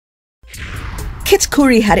Kit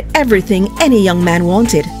Khouri had everything any young man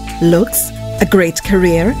wanted. Looks, a great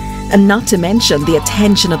career, and not to mention the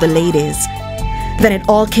attention of the ladies. Then it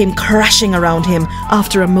all came crashing around him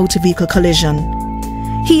after a motor vehicle collision.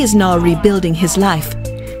 He is now rebuilding his life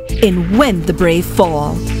in When the Brave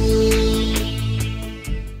Fall.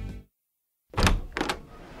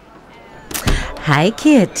 Hi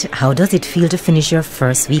Kit, how does it feel to finish your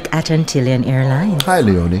first week at Antillean Airlines? Hi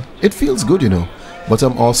Leonie, it feels good, you know, but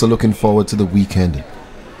I'm also looking forward to the weekend.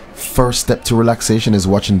 First step to relaxation is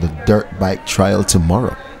watching the dirt bike trial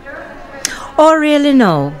tomorrow. Oh really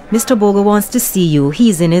no, Mr. Bogle wants to see you,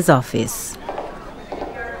 he's in his office.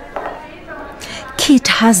 Kit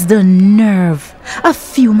has the nerve. A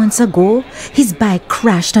few months ago, his bike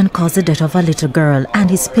crashed and caused the death of a little girl, and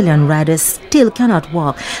his pillion rider still cannot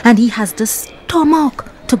walk, and he has the stomach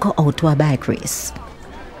to go out to a bike race.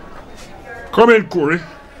 Come in, Khouri.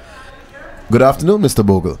 Good afternoon, Mr.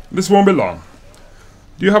 Bogle. This won't be long.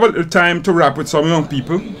 Do you have a little time to rap with some young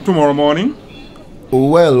people tomorrow morning?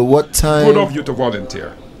 Well, what time? Good of you to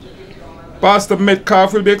volunteer. Pastor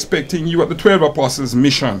Metcalf will be expecting you at the 12 Apostles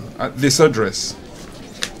Mission at this address.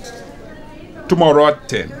 Tomorrow at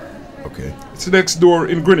 10. Okay. It's next door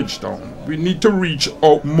in Greenwich Town. We need to reach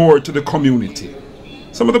out more to the community.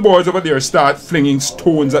 Some of the boys over there start flinging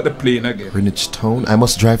stones at the plane again. Greenwich Town? I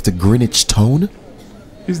must drive to Greenwich Town?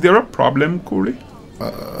 Is there a problem, Khouri?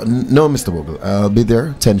 No, Mr. Bogle. I'll be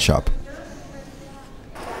there 10 sharp.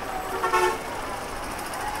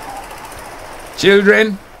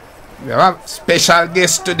 Children, we have a special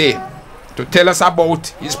guest today to tell us about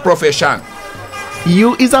his profession.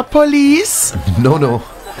 You is a police? No.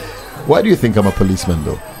 Why do you think I'm a policeman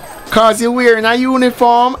though? Cause you're wearing a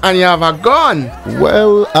uniform and you have a gun.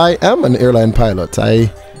 Well, I am an airline pilot.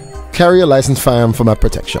 I carry a licensed firearm for my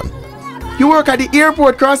protection. You work at the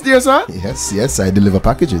airport cross there, sir? Yes, I deliver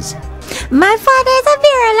packages. My father is a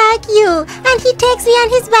bearer like you, and he takes me on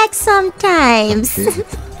his back sometimes. Okay.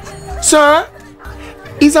 Sir,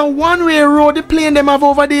 is a one-way road the plane them have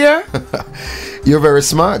over there? You're very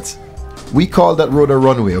smart. We call that road a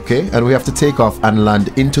runway, okay? And we have to take off and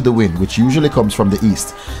land into the wind, which usually comes from the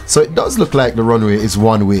east. So it does look like the runway is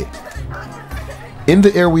one way. In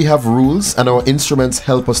the air we have rules, and our instruments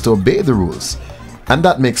help us to obey the rules. And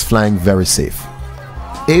that makes flying very safe.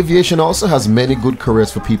 Aviation also has many good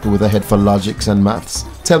careers for people with a head for logics and maths.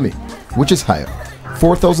 Tell me, which is higher?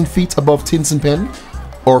 4,000 feet above Tinson Pen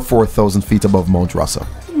or 4,000 feet above Mount Rossa?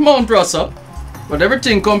 Mount Rossa. But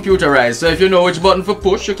everything computerized, so if you know which button for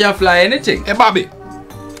push, you can fly anything. Hey Bobby,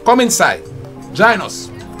 come inside. Join us.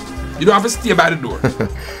 You don't have to stay by the door.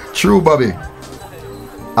 True, Bobby.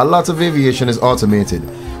 A lot of aviation is automated,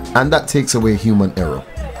 and that takes away human error.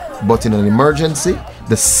 But in an emergency,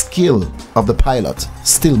 the skill of the pilot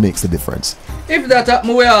still makes the difference. If that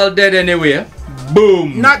happen, we're all dead anyway.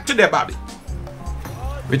 Boom. Not today, Bobby.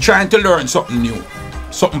 We're trying to learn something new,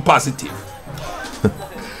 something positive.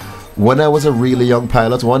 When I was a really young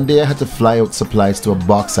pilot, one day I had to fly out supplies to a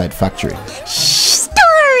bauxite factory.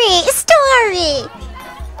 Story!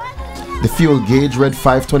 The fuel gauge read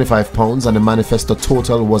 525 pounds and the manifesto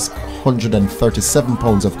total was 137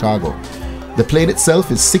 pounds of cargo. The plane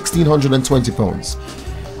itself is 1,620 pounds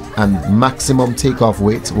and maximum takeoff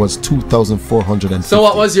weight was 2,450. So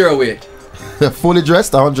what was your weight? Fully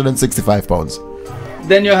dressed, 165 pounds.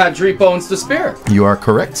 Then you had 3 pounds to spare. You are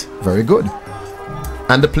correct. Very good.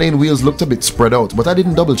 And the plane wheels looked a bit spread out, but I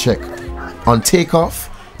didn't double check. On takeoff,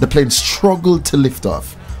 the plane struggled to lift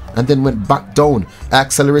off and then went back down. I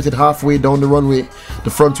accelerated halfway down the runway. The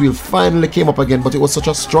front wheel finally came up again, but it was such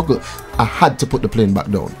a struggle, I had to put the plane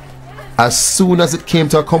back down. As soon as it came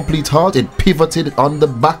to a complete halt, it pivoted on the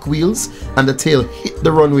back wheels and the tail hit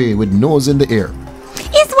the runway with nose in the air.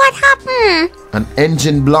 Is what happened? An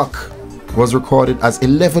engine block was recorded as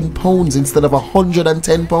 11 pounds instead of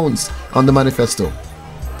 110 pounds on the manifesto.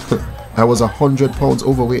 I was 100 pounds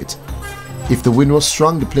overweight. If the wind was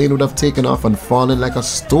strong, the plane would have taken off and fallen like a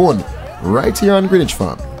stone right here on Greenwich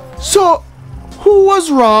Farm. So, who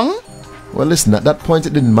was wrong? Well, listen, at that point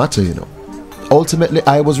it didn't matter, you know. Ultimately,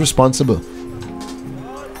 I was responsible.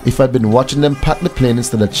 If I'd been watching them pack the plane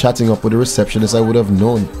instead of chatting up with the receptionist, I would have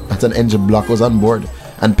known that an engine block was on board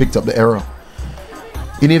and picked up the error.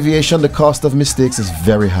 In aviation, the cost of mistakes is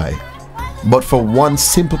very high. But for one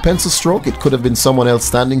simple pencil stroke, it could have been someone else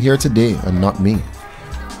standing here today and not me.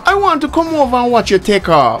 I want to come over and watch you take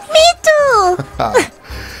off. Me too!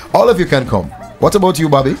 All of you can come. What about you,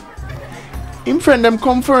 Bobby? Him friend them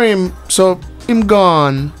come for him, so him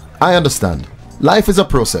gone. I understand. Life is a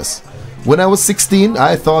process. When I was 16,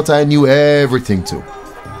 I thought I knew everything too.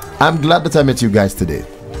 I'm glad that I met you guys today.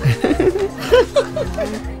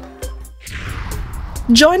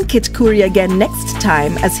 Join Kit Khouri again next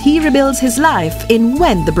time as he rebuilds his life in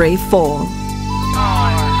When the Brave Fall.